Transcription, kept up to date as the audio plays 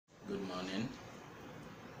morning.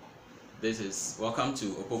 Welcome to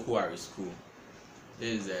Opoku School.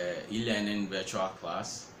 This is a e-learning virtual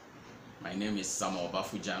class. My name is Samuel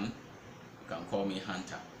Bafujan. You can call me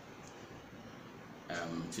Hunter.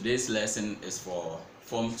 Today's lesson is for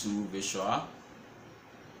Form 2 Visual,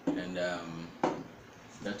 and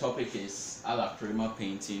the topic is a la prima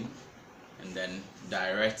painting and then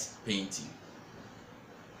direct painting.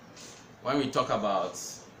 When we talk about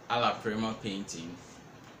a la prima painting,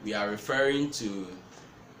 we are referring to,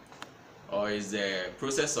 or is the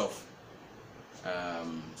process of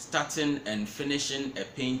starting and finishing a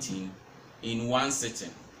painting in one sitting.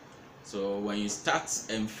 So when you start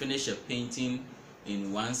and finish a painting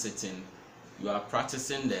in one sitting, you are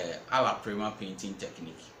practicing the a la prima painting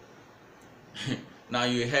technique. Now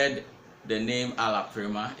you heard the name a la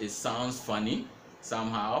prima. It sounds funny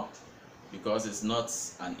somehow because it's not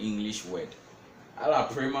an English word. A la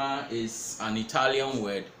prima is an Italian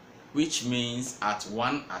word which means at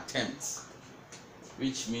one attempt.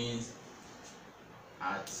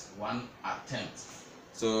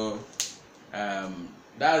 So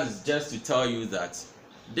that's just to tell you that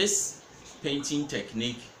this painting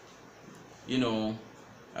technique,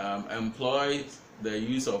 employs the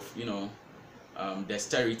use of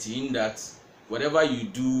dexterity, in that whatever you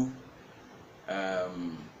do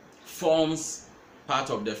forms part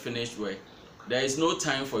of the finished work. There is no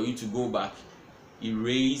time for you to go back,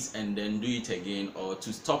 erase and then do it again, or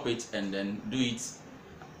to stop it and then do it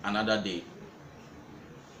another day.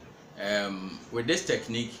 With this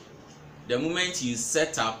technique, the moment you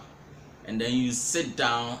set up and then you sit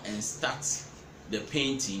down and start the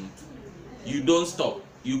painting, you don't stop.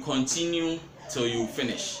 You continue till you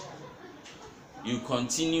finish. You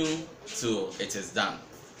continue till it is done.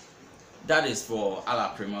 That is for a la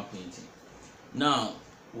prima painting. Now,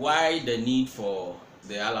 why the need for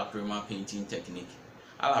the a la prima painting technique?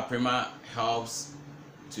 A la prima helps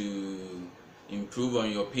to improve on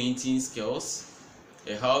your painting skills.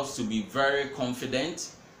 It helps to be very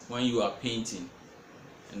confident when you are painting,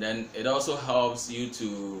 and then it also helps you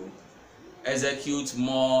to execute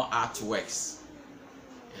more artworks.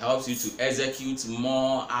 It helps you to execute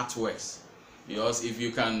more artworks, because if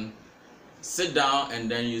you can sit down and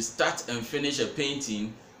then you start and finish a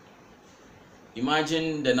painting,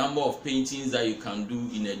 imagine the number of paintings that you can do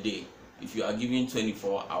in a day if you are given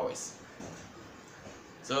 24 hours.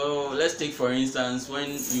 So let's take for instance,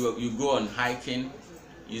 when you go on hiking,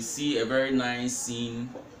 you see a very nice scene,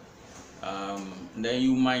 then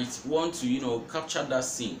you might want to capture that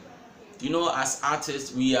scene. As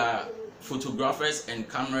artists, we are photographers and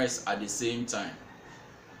cameras at the same time.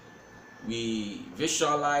 We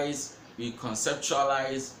visualize, we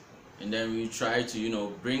conceptualize, and then we try to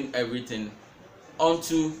bring everything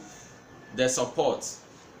onto the support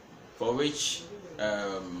for which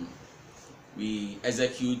we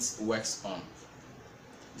execute works on.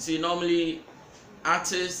 You see, normally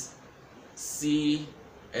artists see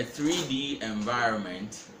a 3D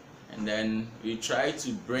environment, and then we try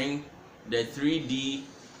to bring the 3D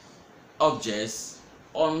objects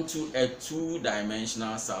onto a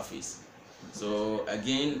two-dimensional surface. So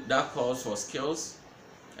again, that calls for skills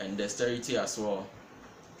and dexterity as well.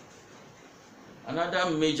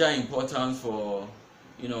 Another major importance for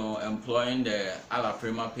employing the a la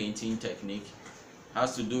prima painting technique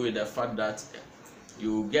has to do with the fact that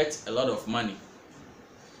you get a lot of money.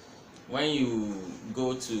 When you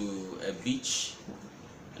go to a beach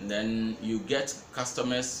and then you get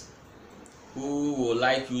customers who will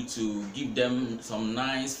like you to give them some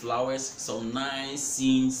nice flowers, some nice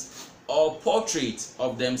scenes, or portraits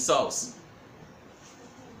of themselves,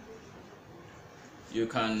 you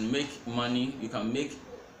can make money. You can make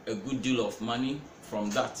a good deal of money from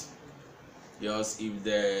that, because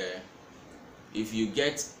if you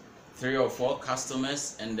get 3 or 4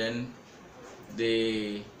 customers and then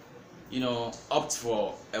they opt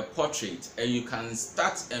for a portrait, and you can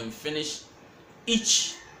start and finish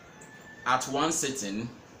each at one sitting,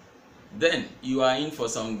 then you are in for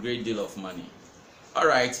some great deal of money. All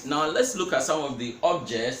right, now let's look at some of the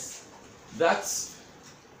objects that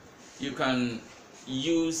you can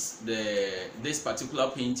use this particular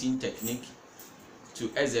painting technique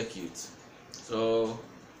to execute. So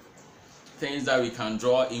things that we can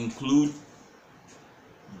draw include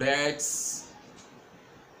birds,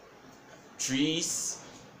 trees,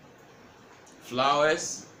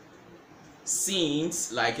 flowers,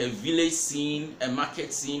 scenes like a village scene, a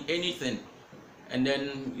market scene, anything. And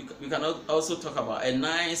then we can also talk about a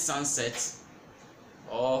nice sunset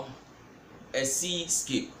or a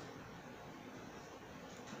seascape.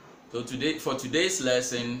 So for today's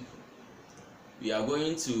lesson, we are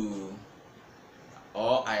going to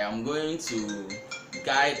or I am going to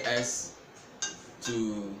guide us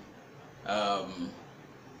to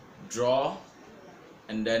draw,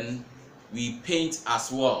 and then we paint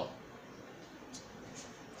as well.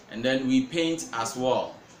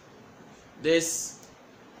 This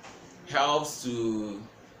helps to,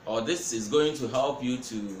 or this is going to help you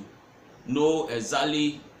to know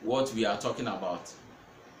exactly what we are talking about.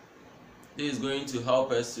 This is going to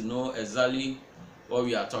help us to know exactly what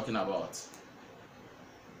we are talking about.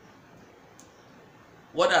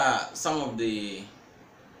 What are some of the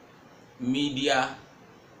media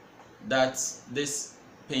that this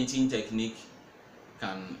painting technique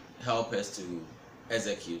can help us to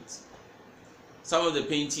execute? Some of the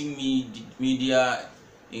painting media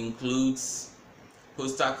includes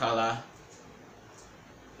poster color,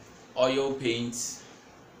 oil paint,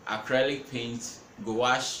 acrylic paint,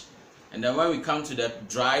 gouache, and then when we come to the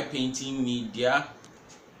dry painting media,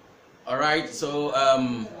 alright, so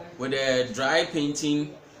with the dry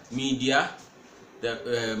painting media,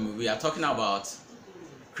 we are talking about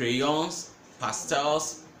crayons,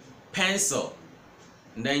 pastels, pencil,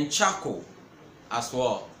 and then charcoal as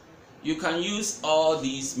well. You can use all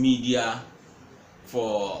these media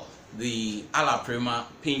for the alla prima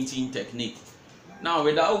painting technique. Now,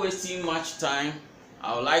 without wasting much time,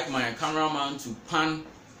 I would like my cameraman to pan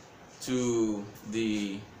to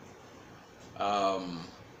the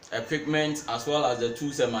equipment as well as the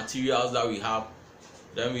tools and materials that we have.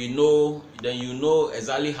 Then you know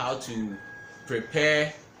exactly how to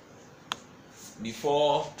prepare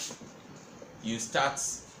before you start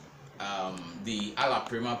the alla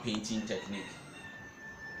prima painting technique.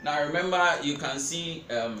 Now remember, you can see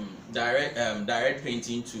direct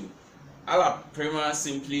painting too. Alla prima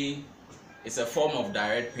simply is a form of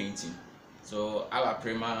direct painting. So alla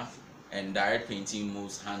prima and direct painting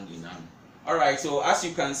moves hand in hand. Alright, so as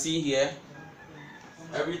you can see here,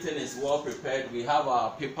 everything is well prepared. We have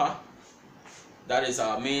our paper, that is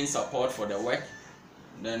our main support for the work.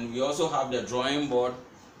 Then we also have the drawing board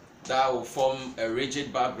that will form a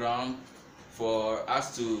rigid background for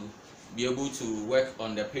us to be able to work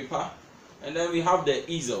on the paper. And then we have the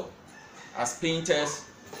easel. As painters,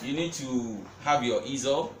 you need to have your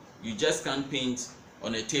easel. You just can't paint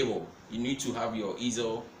on a table. You need to have your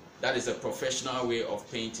easel. That is a professional way of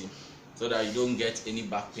painting, so that you don't get any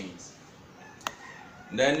back pains.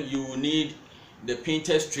 Then you will need the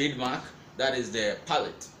painter's trademark, that is the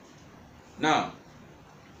palette. Now,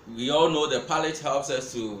 we all know the palette helps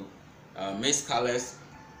us to mix colors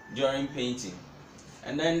during painting.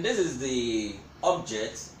 And then this is the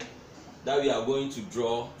object that we are going to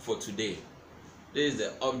draw for today. This is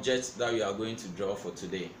the object that we are going to draw for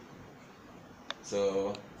today.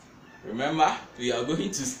 So remember, we are going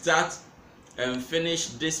to start and finish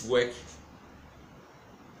this work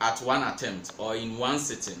at one attempt or in one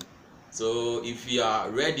sitting. So if you are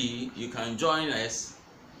ready, you can join us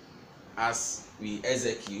as we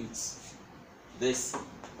execute this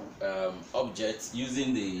object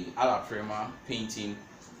using the alla prima painting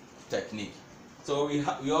technique. So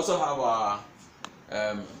we also have our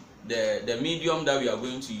the medium that we are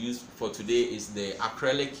going to use for today is the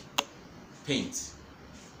acrylic paint.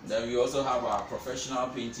 Then we also have our professional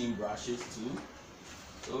painting brushes too.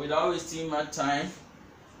 So without wasting much time,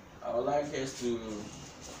 I would like us to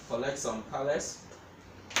collect some colors,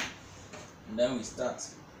 and then we start.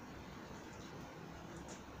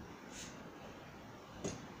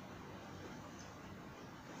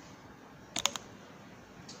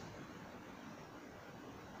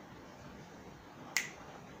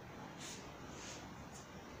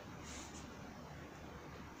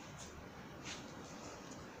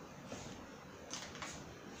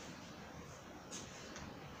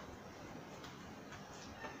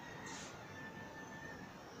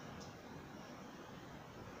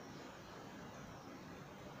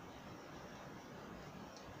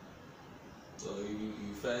 So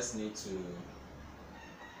you first need to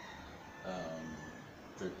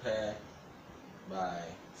prepare by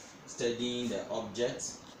studying the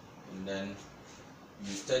object, and then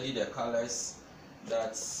you study the colors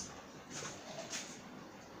that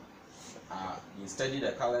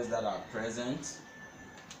are present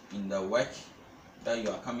in the work that you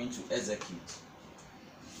are coming to execute.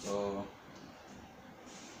 So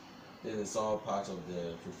this is all part of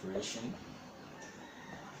the preparation.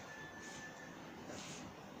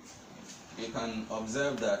 You can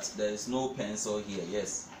observe that there is no pencil here.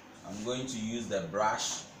 Yes, I'm going to use the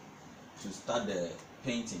brush to start the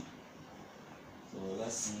painting. So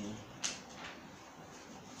let's see.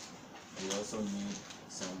 We also need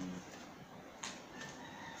some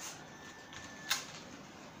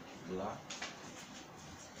black.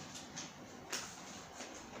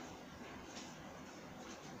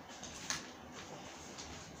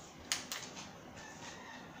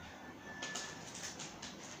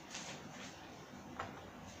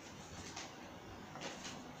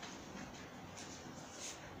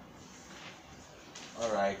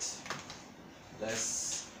 All right,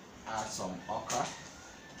 let's add some ochre.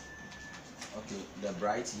 Okay, the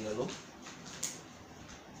bright yellow.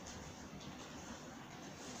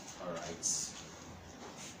 All right.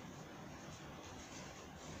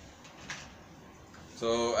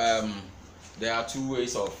 So there are two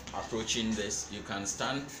ways of approaching this. You can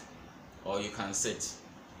stand or you can sit,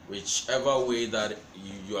 whichever way that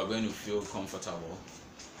you are going to feel comfortable.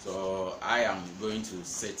 So I am going to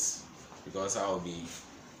sit because I will be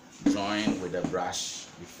drawing with the brush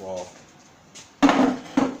before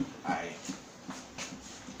I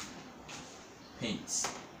paint.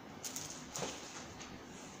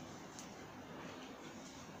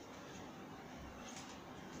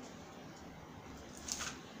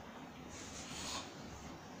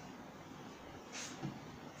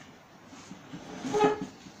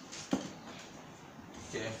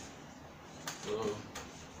 Okay, so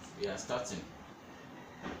we are starting.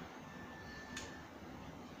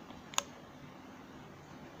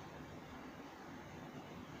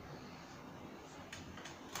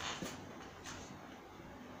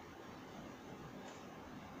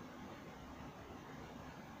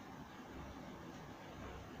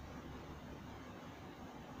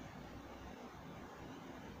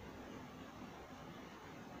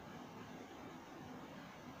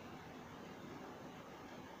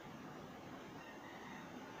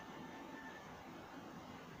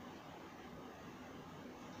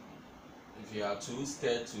 If you are too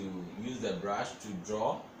scared to use the brush to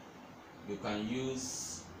draw, you can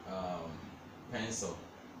use pencil.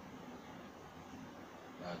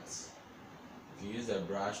 But if you use a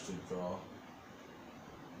brush to draw,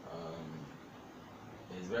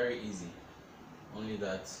 it's very easy. Only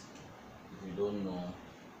that if you don't know,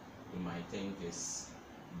 you might think it's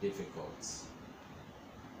difficult.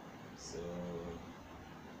 So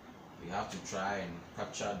you have to try and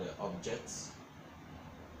capture the object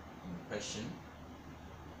impression.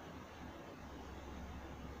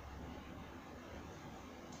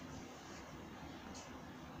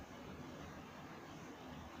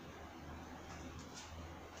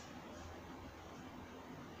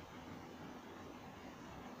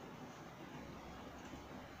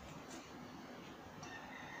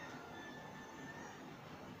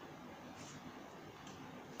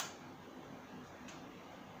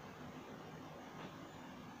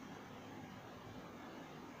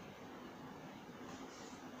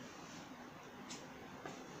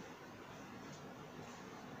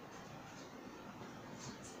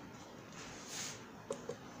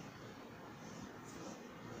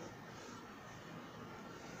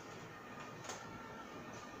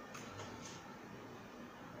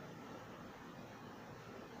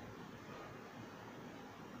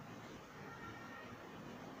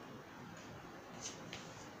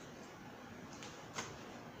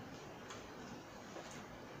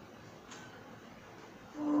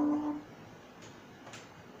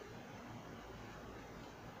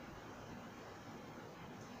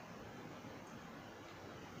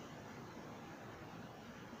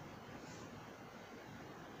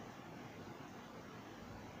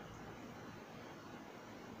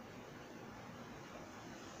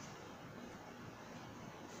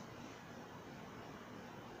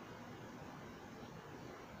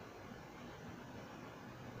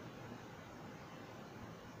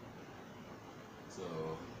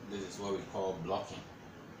 So this is what we call blocking.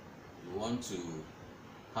 You want to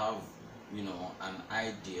have, an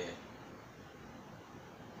idea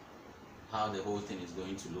how the whole thing is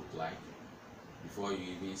going to look like before you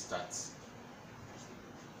even start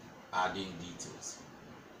adding details.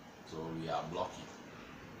 So we are blocking.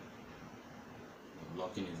 The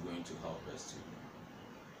blocking is going to help us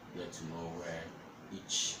to get to know where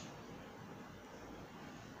each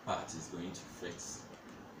part is going to fit.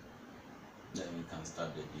 Then we can start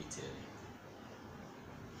the detailing.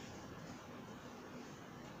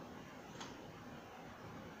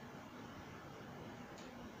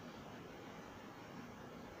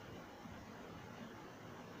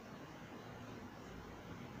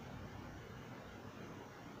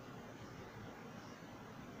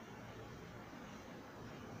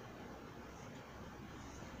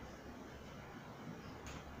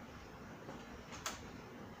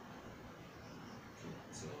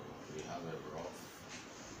 So we have a rough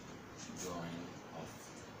drawing of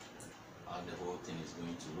how the whole thing is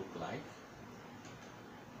going to look like.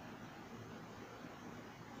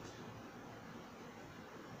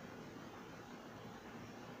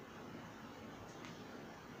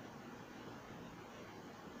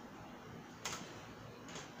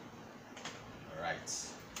 Alright,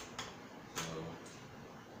 so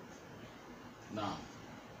now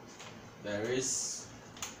there is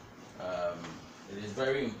it is is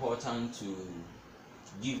very important to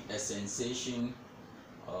give a sensation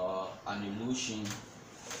or an illusion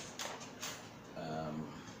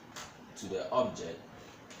to the object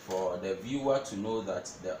for the viewer to know that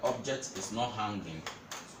the object is not hanging,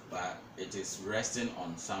 but it is resting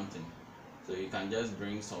on something. So you can just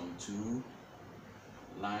bring some 2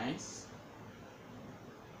 lines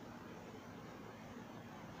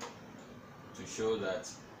to show that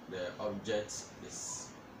the object is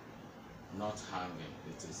not hanging,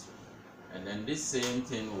 it is. And then this same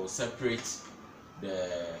thing will separate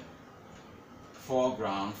the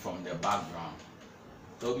foreground from the background.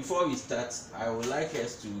 So before we start, I would like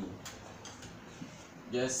us to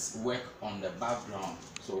just work on the background.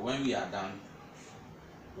 So when we are done,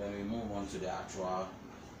 then we move on to the actual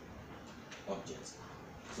object.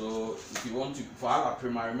 So if you want to, for our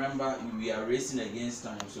primer, remember we are racing against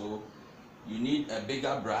time, so you need a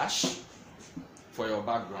bigger brush for your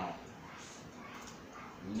background.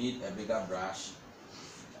 You need a bigger brush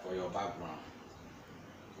for your background.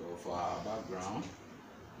 So for our background,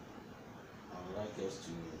 I would like us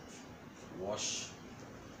to wash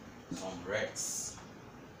some reds.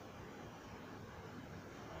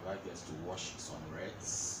 I would like us to wash some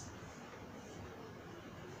reds.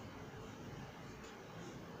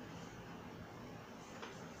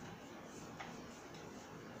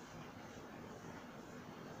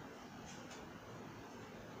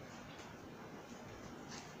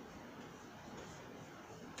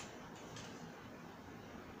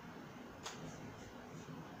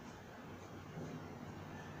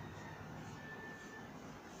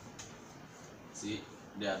 See,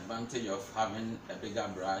 the advantage of having a bigger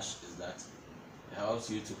brush is that it helps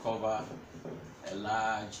you to cover a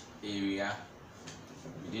large area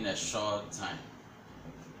within a short time.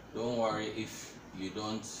 Don't worry if you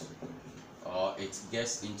don't, or it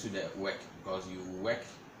gets into the work, because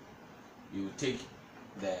you take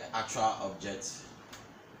the actual object,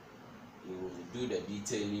 you do the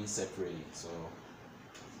detailing separately. So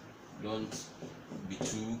don't be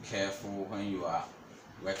too careful when you are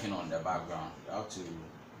working on the background. You have to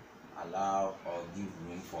allow or give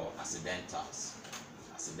room for accidentals.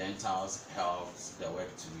 Accidentals helps the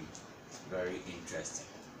work to be very interesting.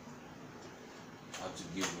 You have to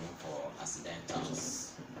give room for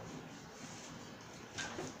accidentals.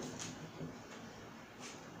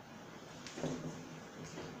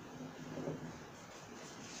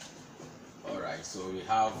 Alright, so we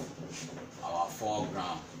have our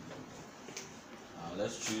foreground.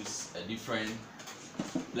 Let's choose a different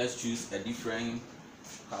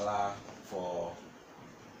color for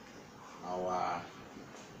our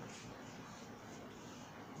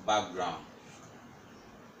background.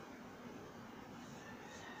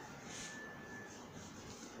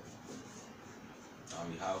 Now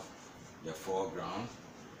we have the foreground.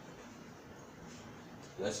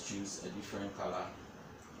 Let's choose a different color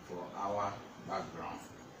for our background.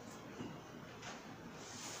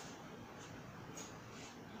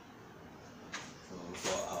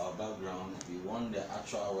 For our background, we want the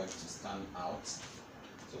actual work to stand out,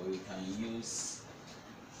 so we can use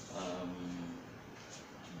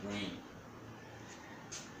green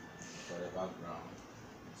for the background,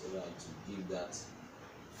 so that to give that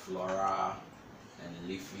floral and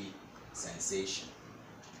leafy sensation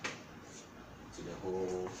to the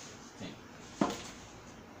whole thing.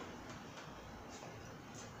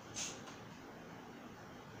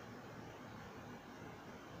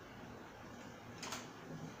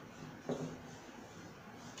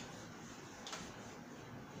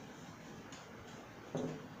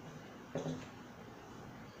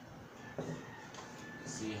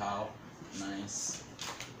 See how nice.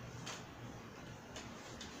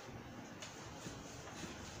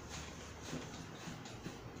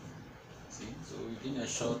 See, so within a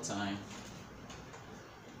short time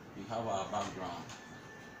we have our background.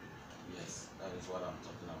 Yes, that is what I'm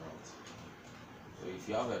talking about. So if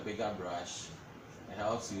you have a bigger brush, it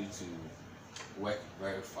helps you to work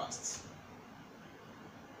very fast.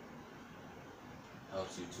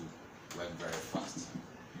 Helps you to work very fast.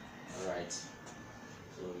 Alright,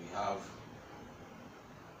 so we have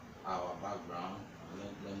our background.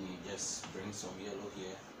 Let me just bring some yellow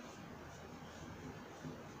here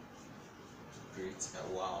to create a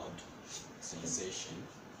wild sensation.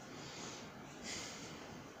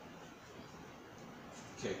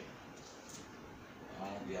 Okay,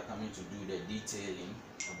 now we are coming to do the detailing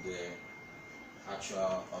of the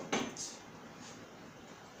actual object.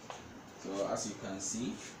 So as you can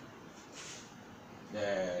see,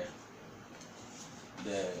 the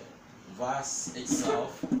vase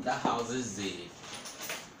itself that houses the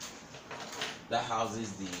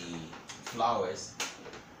flowers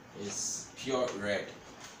is pure red,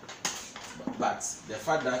 but the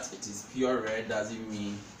fact that it is pure red doesn't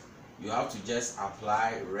mean you have to just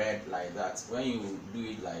apply red like that. When you do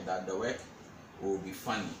it like that, the work will be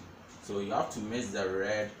funny. So you have to mix the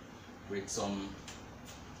red with some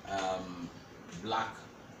black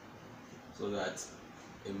so that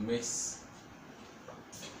it makes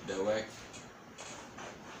the work,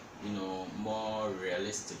 you know, more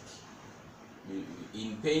realistic.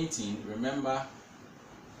 In painting, remember,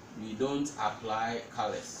 we don't apply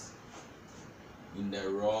colors in the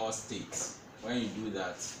raw state. When you do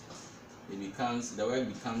that, the work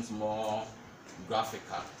becomes more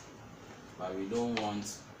graphical, but we don't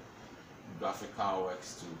want graphical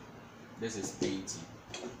works too. This is painting,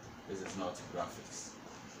 this is not graphics.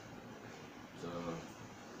 So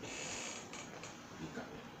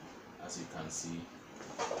as you can see,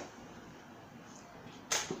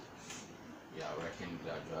 we are working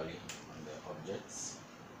gradually on the objects.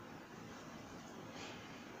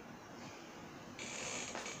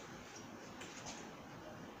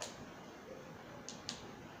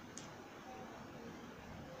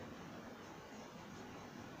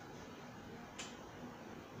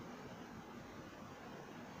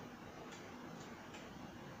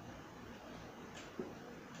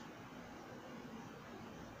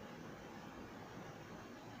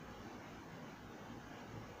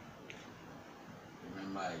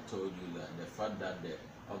 I told you that the fact that the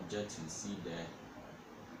object you see there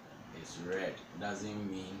is red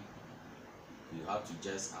doesn't mean you have to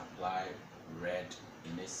just apply red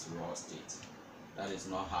in its raw state. That is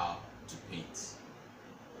not how to paint.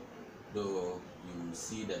 Though you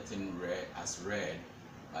see the thing red as red,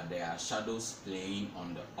 but there are shadows playing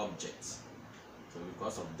on the object. So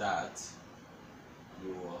because of that,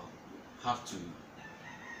 you will have to,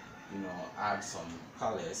 you know, add some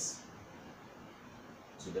colors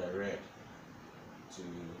to the red to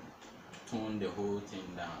tone the whole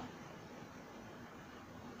thing down.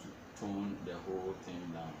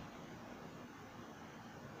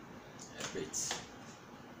 A bit.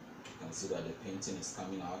 You can see that the painting is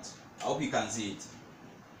coming out. I hope you can see it.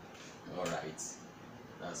 All right,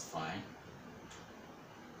 that's fine.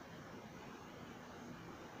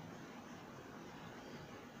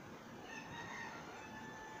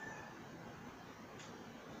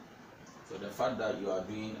 So the fact that you are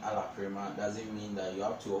doing a la crema doesn't mean that you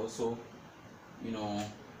have to also, you know,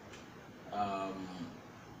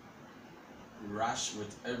 rush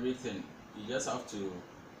with everything. You just have to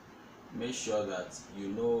make sure that you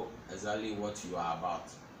know exactly what you are about.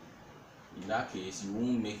 In that case, you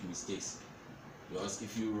won't make mistakes, because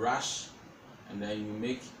if you rush and then you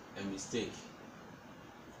make a mistake,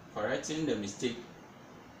 correcting the mistake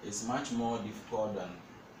is much more difficult than,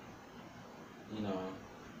 you know,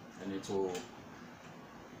 and it will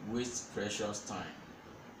waste precious time.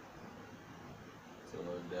 So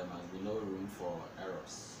there must be no room for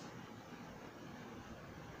errors.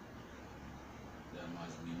 There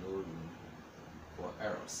must be no room for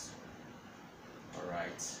errors. All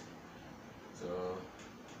right. So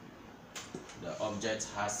the object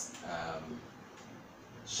has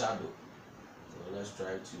shadow. So let's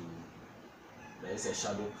try to. There is a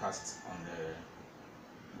shadow cast on the,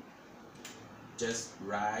 just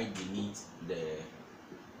right beneath the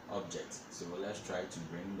object. So let's try to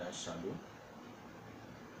bring that shadow.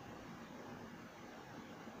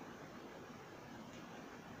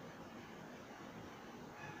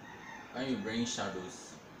 When you bring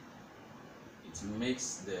shadows, it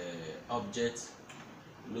makes the object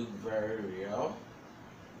look very real.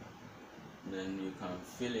 Then you can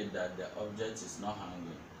feel it that the object is not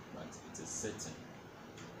hanging, but it is sitting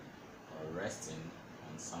or resting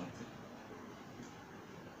on something.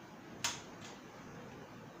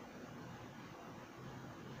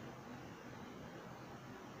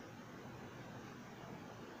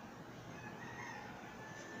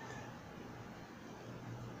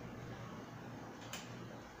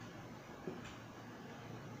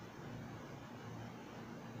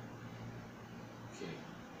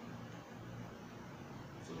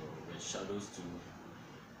 Shadows too,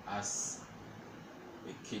 as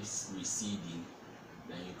it keeps receding,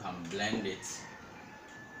 then you can blend it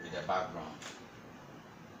with the background.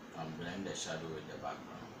 You can blend the shadow with the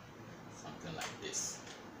background, something like this.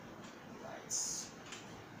 Right.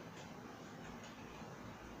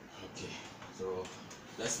 Okay, so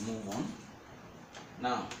let's move on.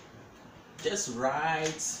 Now, just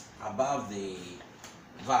right above the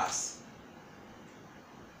vase,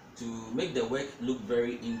 to make the work look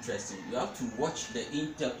very interesting, you have to watch the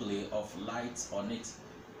interplay of light on it,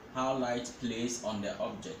 how light plays on the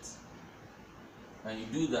object. When you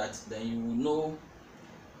do that, then you will know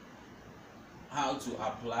how to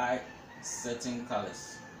apply certain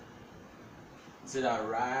colors. See that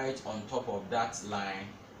right on top of that line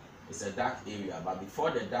is a dark area, but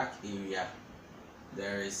before the dark area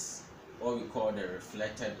there is what we call the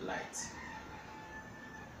reflected light.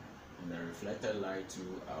 And the reflected light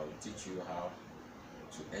too, I'll teach you how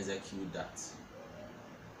to execute that.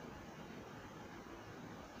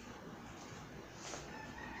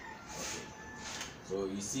 Okay. So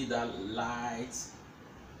you see that light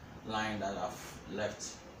line that I've left.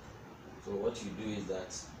 So what you do is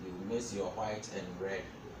that you mix your white and red,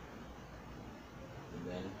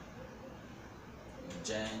 and then you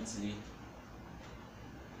gently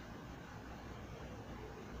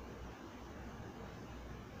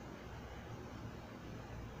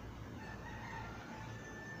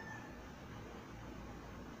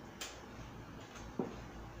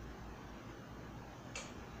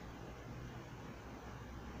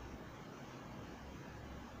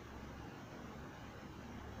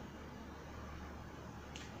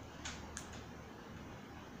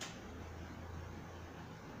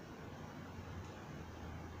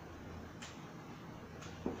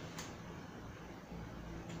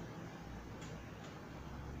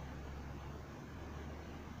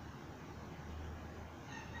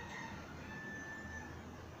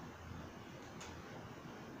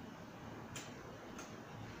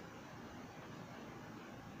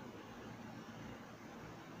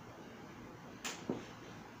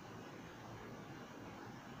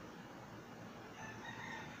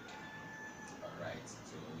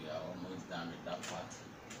so we are almost done with that part.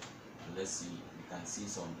 And let's see, you can see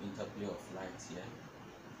some interplay of light here.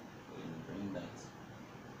 So you bring that.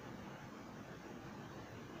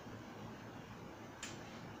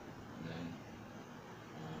 And then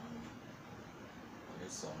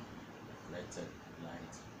there's some reflected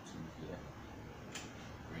light to here.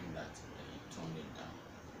 Bring that and you turn it down.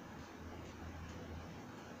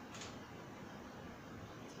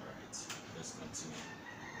 Alright, let's continue.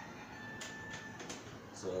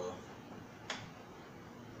 So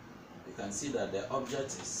you can see that the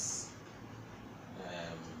object is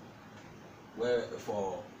where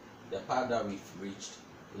for the part that we've reached,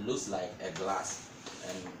 it looks like a glass,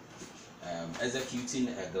 and executing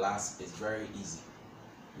a glass is very easy.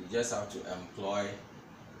 You just have to employ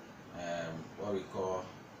what we call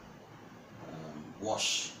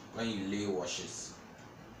wash. When you lay washes,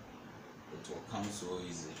 it will come so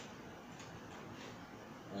easy.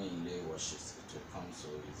 When you lay washes, it will come so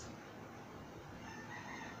easy.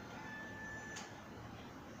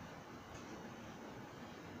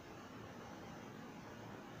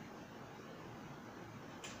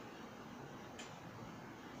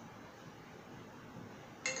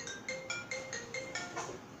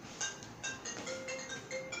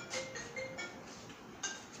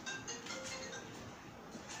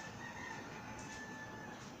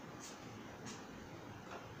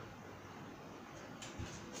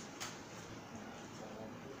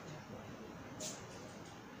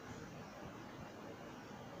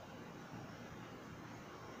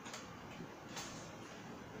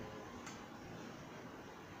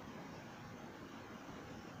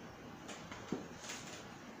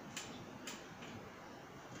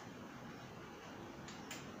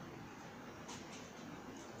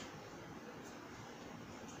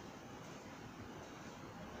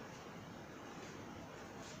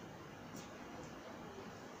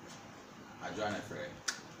 Adjourn a friend.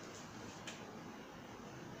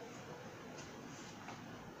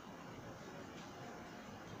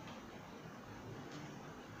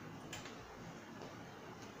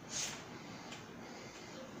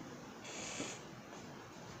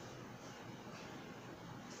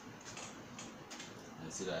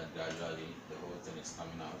 And see that gradually the whole thing is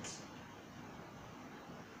coming out. So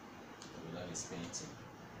that is painting.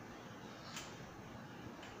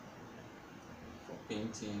 For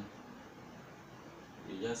painting,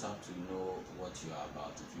 you just have to know what you are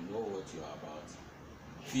about. If you know what you are about,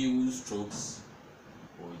 few strokes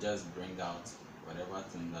will just bring out whatever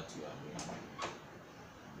thing that you are doing.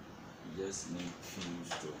 You just need few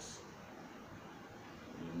strokes.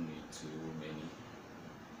 You don't need too many.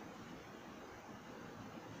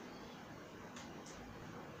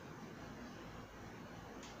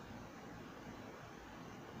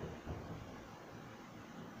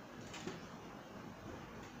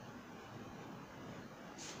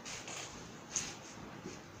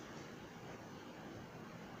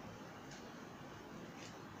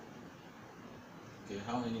 Okay,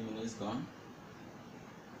 how many minutes gone?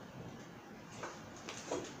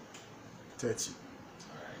 30.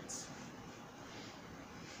 Alright.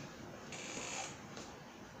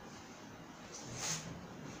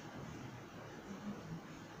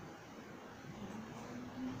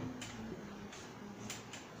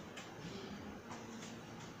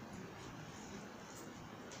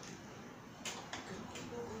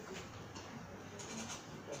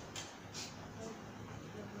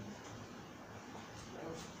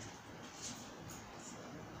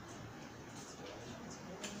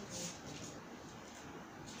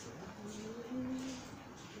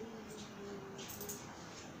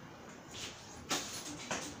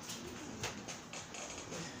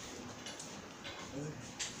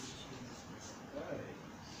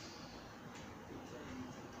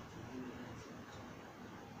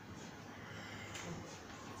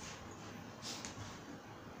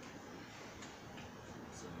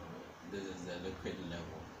 the liquid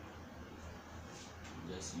level.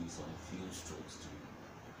 Just use some few strokes to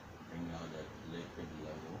bring out the liquid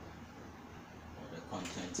level or the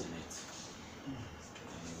content in it, and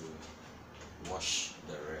you wash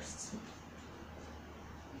the rest.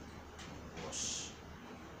 Wash.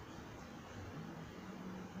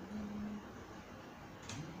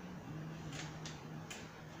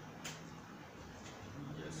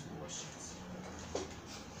 Just wash it.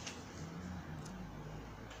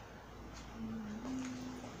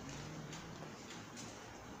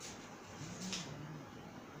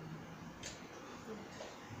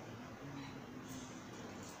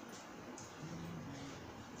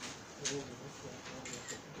 So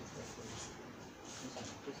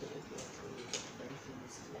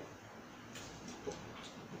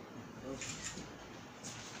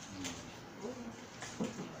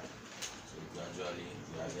gradually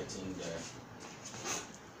we are getting there.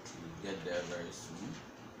 We get there very soon.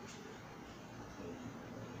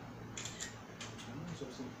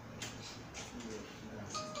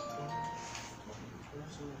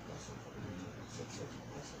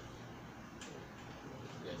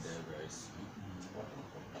 Get there very soon.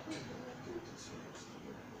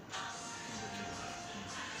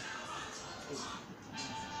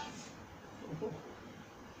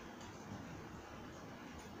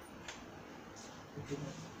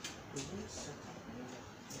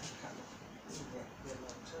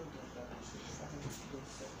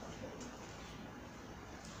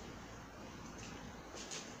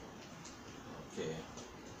 Okay,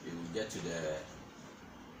 we will get to the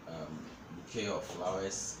bouquet of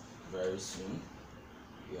flowers very soon.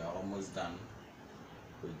 We are almost done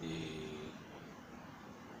with the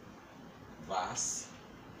vase.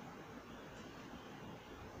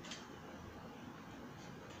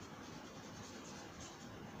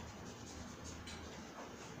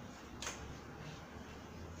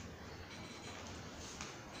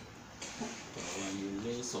 When you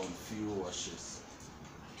lay some few washes,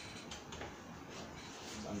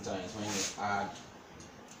 sometimes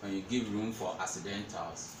when you give room for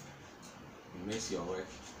accidentals, it makes your work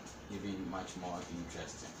even much more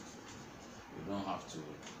interesting. You don't have to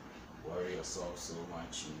worry yourself so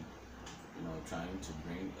much in trying to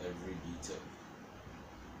bring every detail.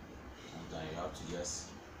 Sometimes you have to just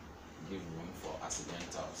give room for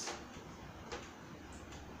accidentals.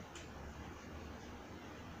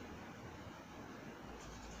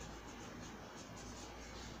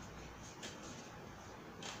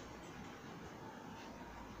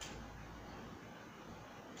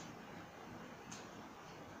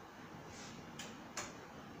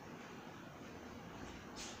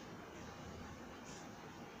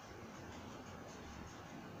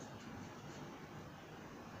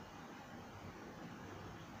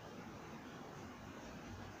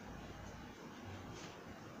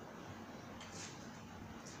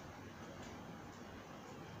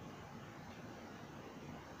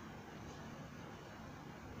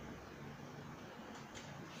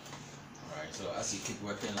 So as you keep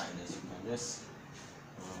working like this, you can just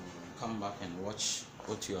come back and watch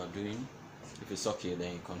what you are doing. If it's okay,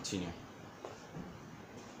 then you continue.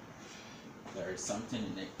 There is something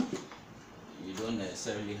in it. You don't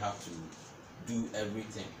necessarily have to do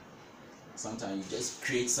everything. Sometimes you just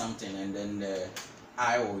create something and then the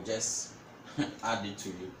eye will just add it to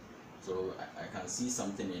you. So I can see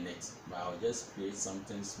something in it, but I'll just create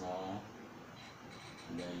something small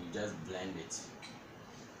and then you just blend it.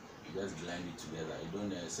 Just blend it together. You don't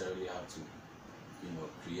necessarily have to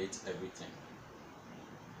create everything.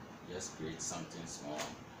 Just create something small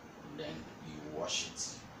and then you wash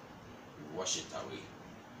it. You wash it away.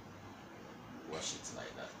 Wash it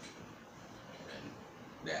like that, and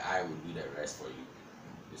the eye will do the rest for you.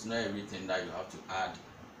 It's not everything that you have to add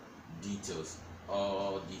details,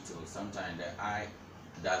 all details. Sometimes the eye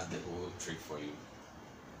does the whole trick for you.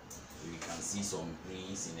 So you can see some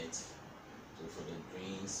greens in it. So for the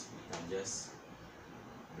greens, we can just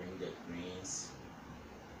bring the greens,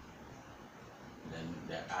 then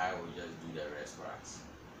the eye will just do the rest for us.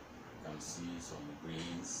 You can see some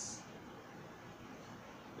greens,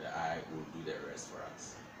 the eye will do the rest for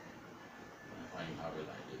us. And when you have it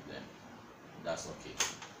like this, then that's okay.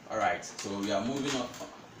 All right, so we are moving on.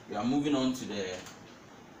 We are moving on to the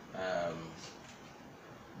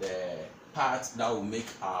part that will make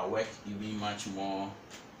our work even much more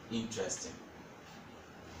interesting.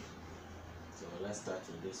 So let's start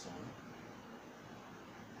with this one.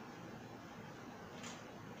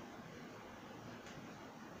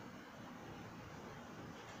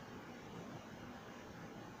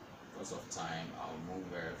 Because of time, I'll move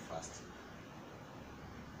very fast.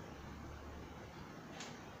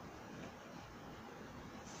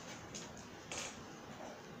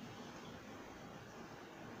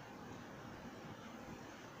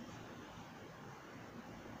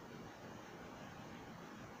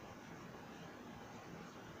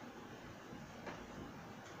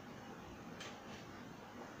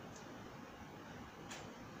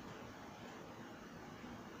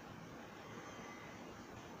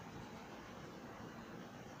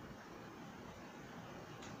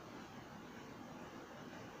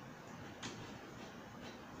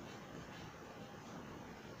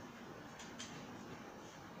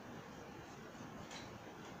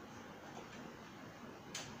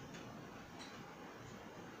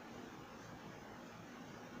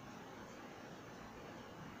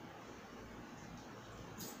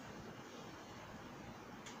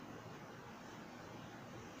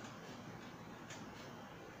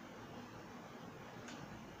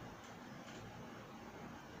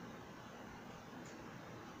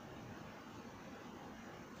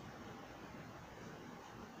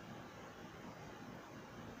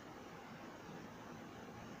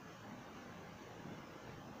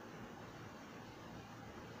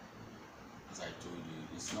 I told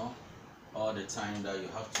you, it's not all the time that you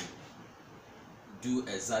have to do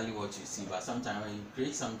exactly what you see, but sometimes when you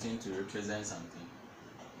create something to represent something,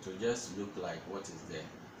 to just look like what is there.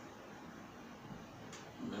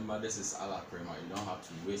 Remember, this is a la crema. You don't have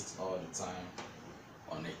to waste all the time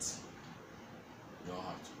on it. You don't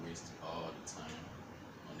have to waste all the time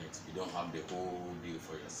on it. You don't have the whole day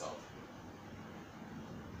for yourself.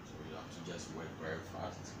 So you have to just work very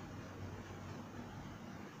fast.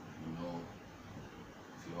 You know,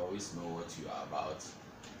 if you always know what you are about,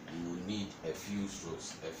 you will need a few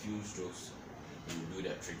strokes. A few strokes will do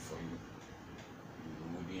the trick for you. You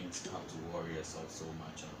wouldn't have to worry yourself so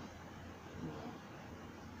much. You know,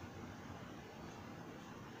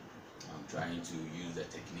 I'm trying to use the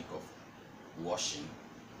technique of washing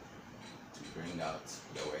to bring out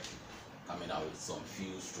the work, coming out with some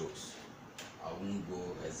few strokes. I won't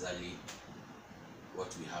go exactly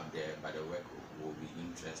what we have there, but the work will be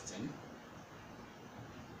interesting.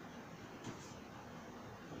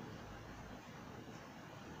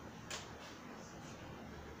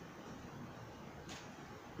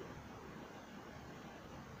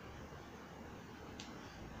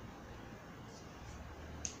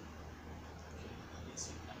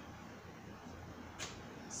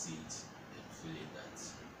 See it and feel it that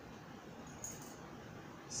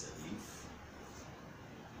it's a leaf.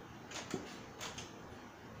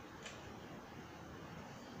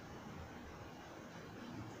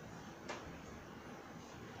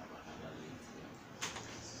 Have another leaf here.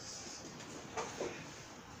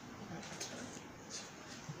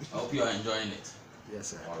 I hope you are enjoying it. Yes,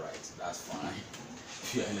 sir. All right, that's fine.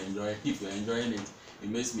 If you're enjoying it, it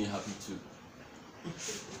makes me happy too.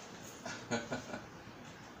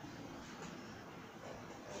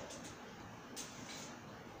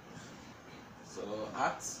 So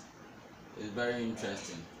art is very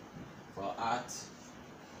interesting. For art,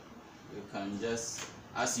 you can just,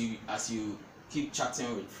 as you keep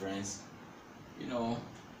chatting with friends, you know,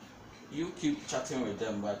 you keep chatting with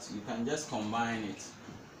them, but you can just combine it.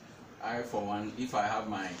 I, for one, if I have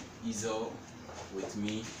my easel with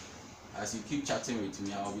me, as you keep chatting with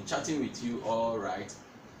me, I'll be chatting with you all right,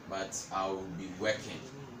 but I'll be working,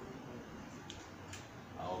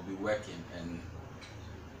 and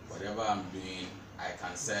whatever I'm doing, I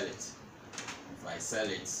can sell it. If I sell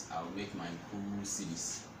it, I'll make my cool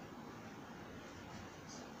CDs.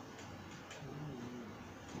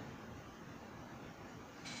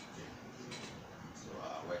 So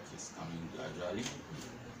our work is coming gradually.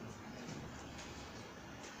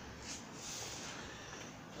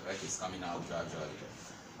 The work is coming out gradually.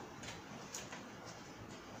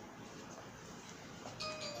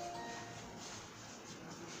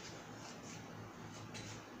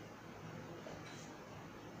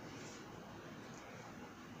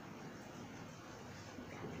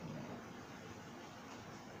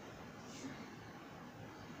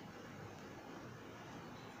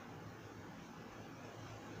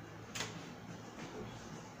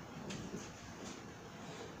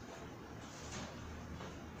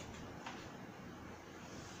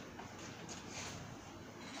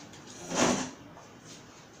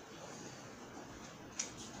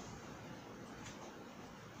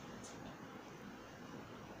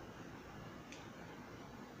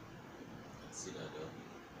 See that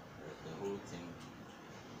the whole thing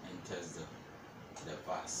enters the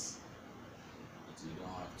vase. But you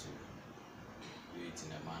don't have to do it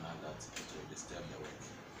in a manner that it will disturb the work.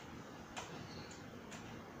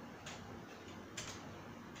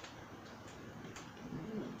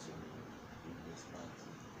 This part.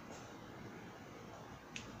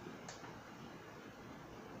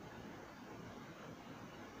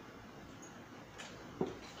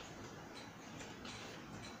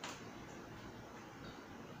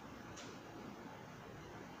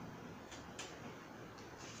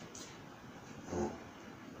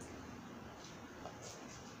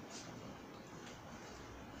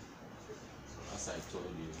 As I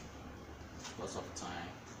told you, because of time,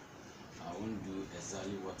 I won't do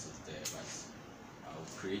exactly what is there, but I'll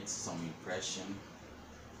create some impression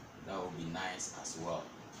that will be nice as well.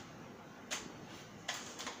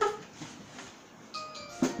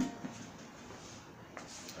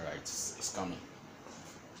 Alright, it's coming.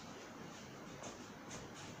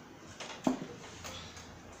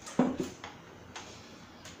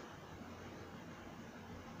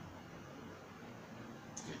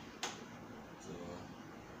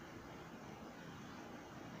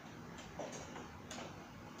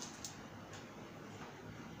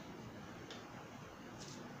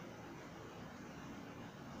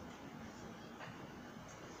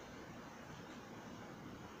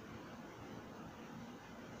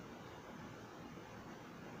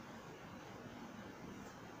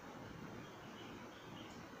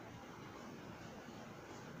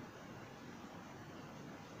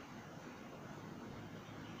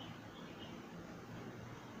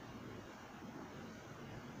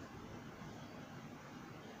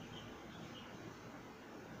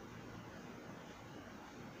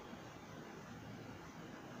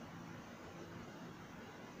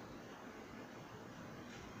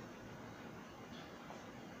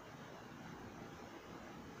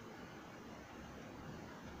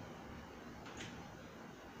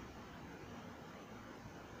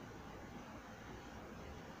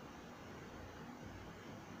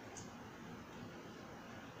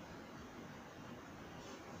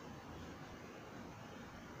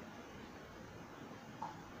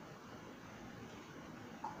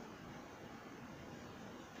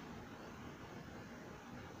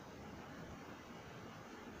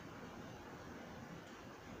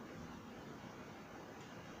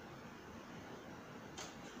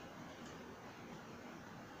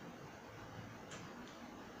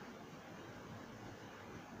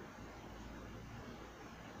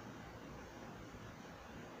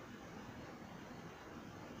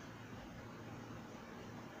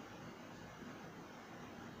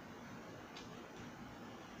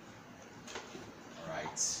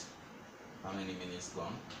 many minutes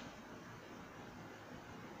gone?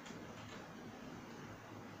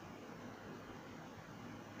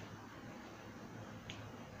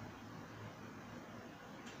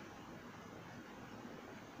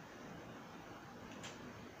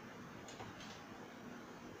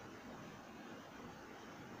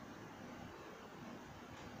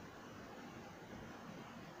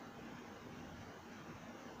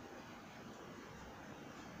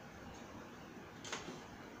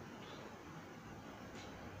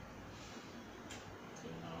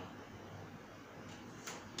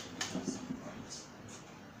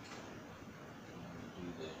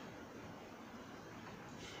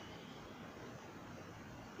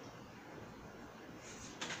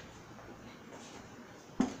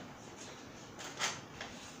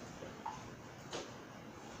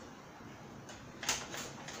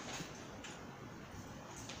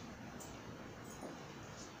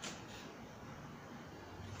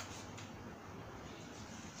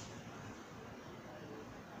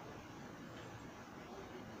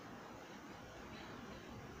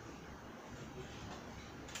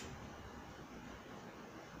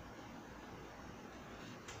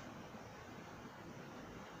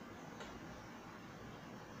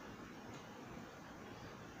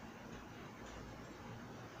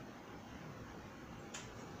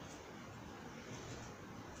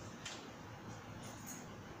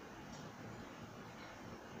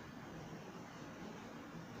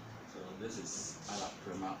 This is a la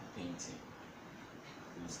crema painting.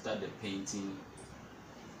 You start the painting,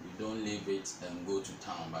 you don't leave it and go to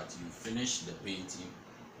town, but you finish the painting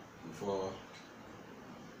before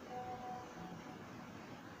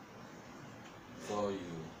you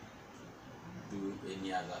do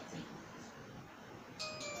any other thing.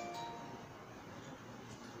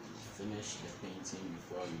 Finish the painting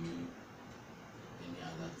before you do any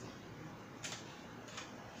other thing.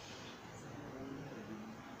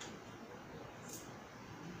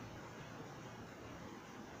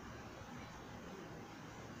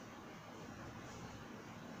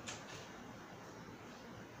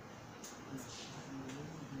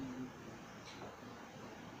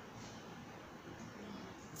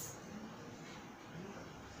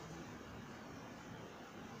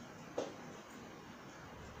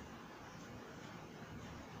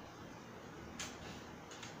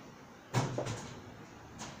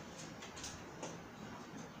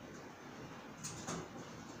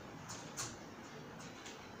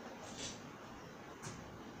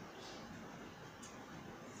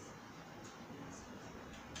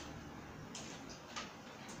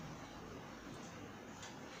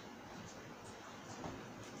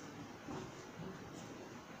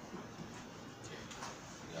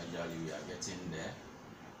 Gradually we are getting there.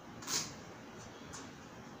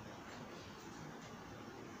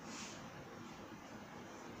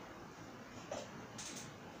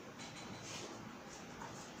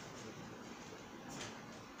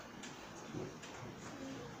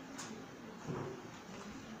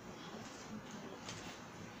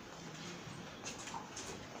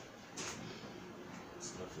 Let's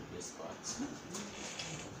look at this part.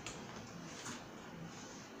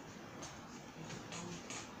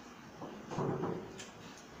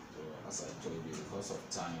 As I told you, because of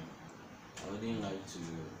time, I wouldn't like to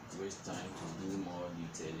waste time to do more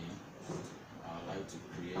detailing. I would like to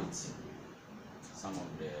create some of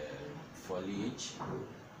the foliage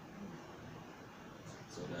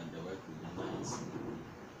so that the work will be nice.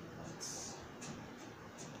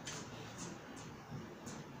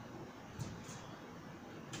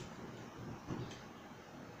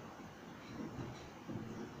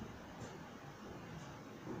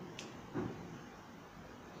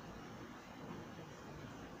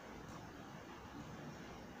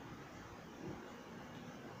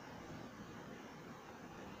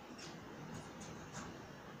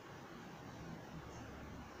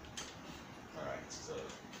 So we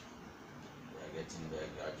are getting there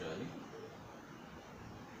gradually.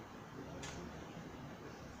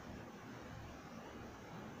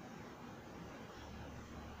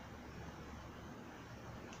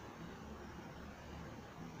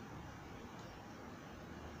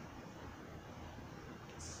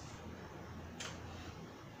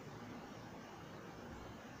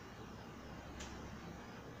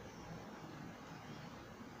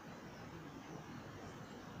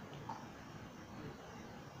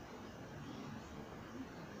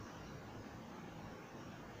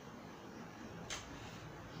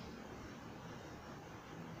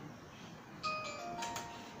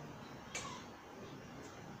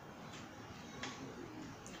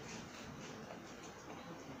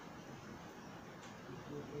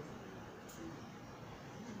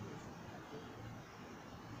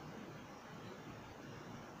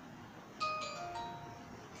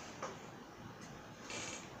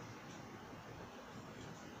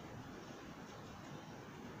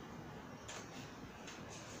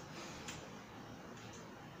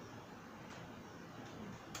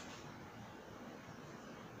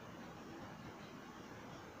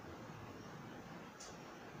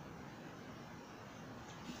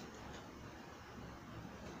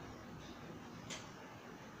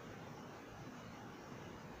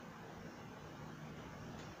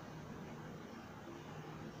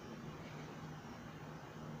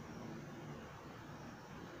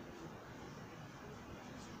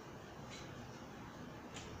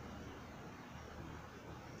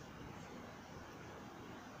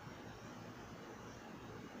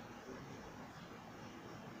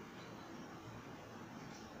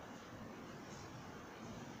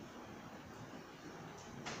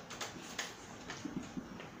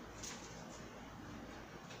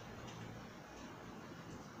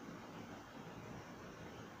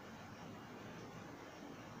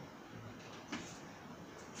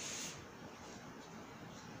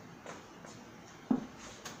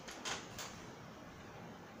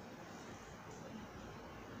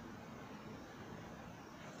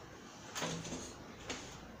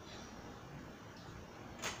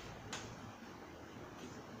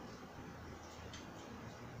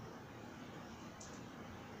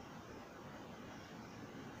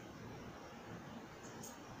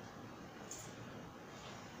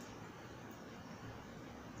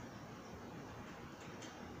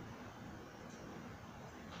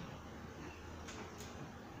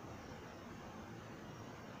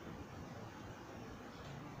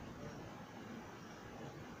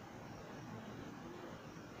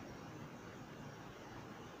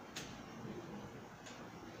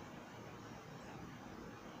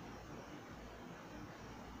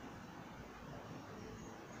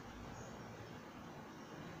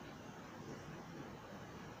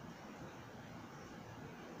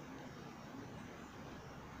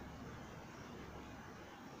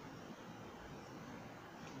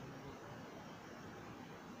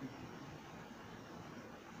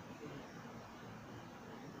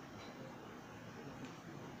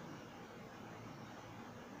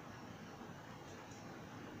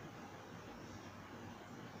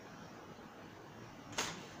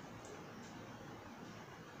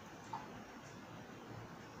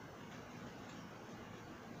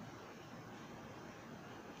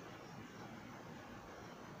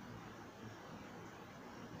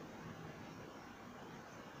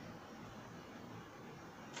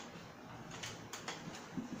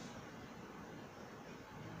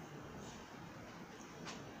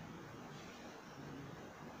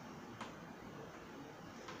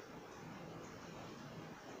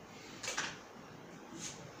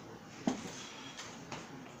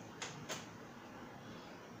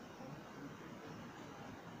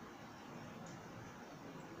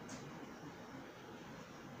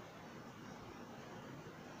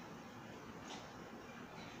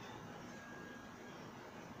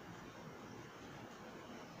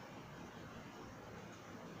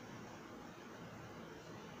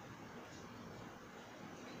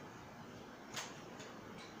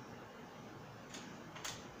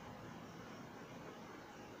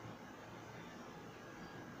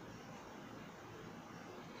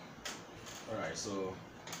 Alright, so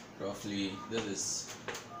roughly this is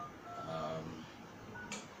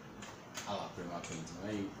alla prima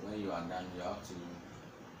painting. When you are done, you have to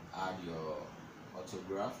add your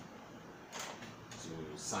autograph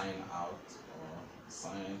to sign out or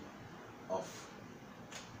sign off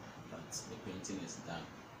that the painting is done.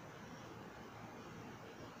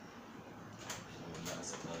 So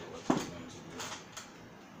that's exactly what we're going to do.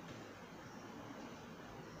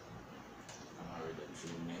 I'm gonna read the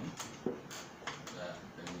true name that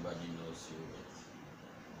everybody knows you with.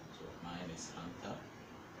 So mine is Hunter.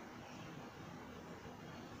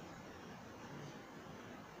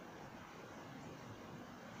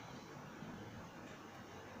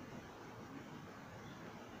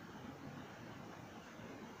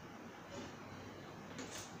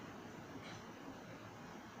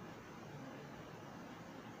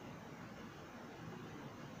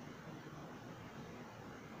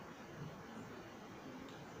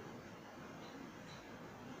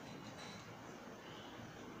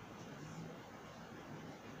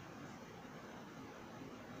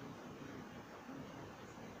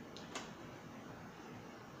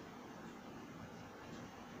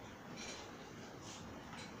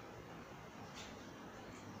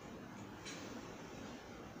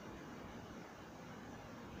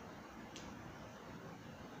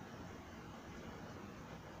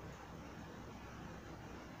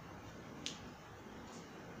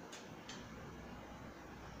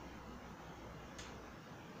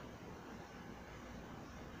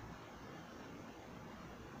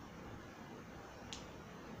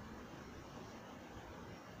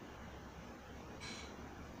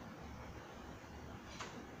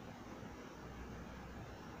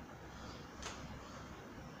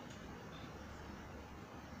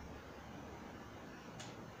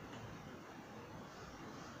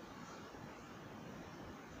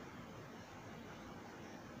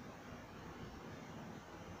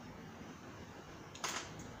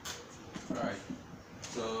 Alright,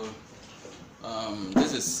 so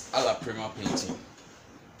this is alla prima painting.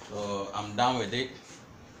 So I'm done with it.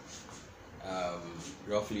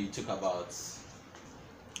 Roughly took about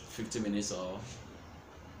 50 minutes or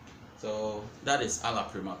so. That is alla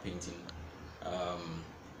prima painting.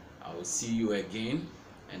 I will see you again,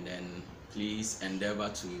 and then please endeavor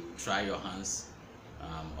to try your hands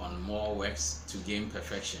on more works to gain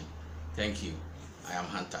perfection. Thank you. I am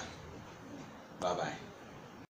Hunter. Bye bye.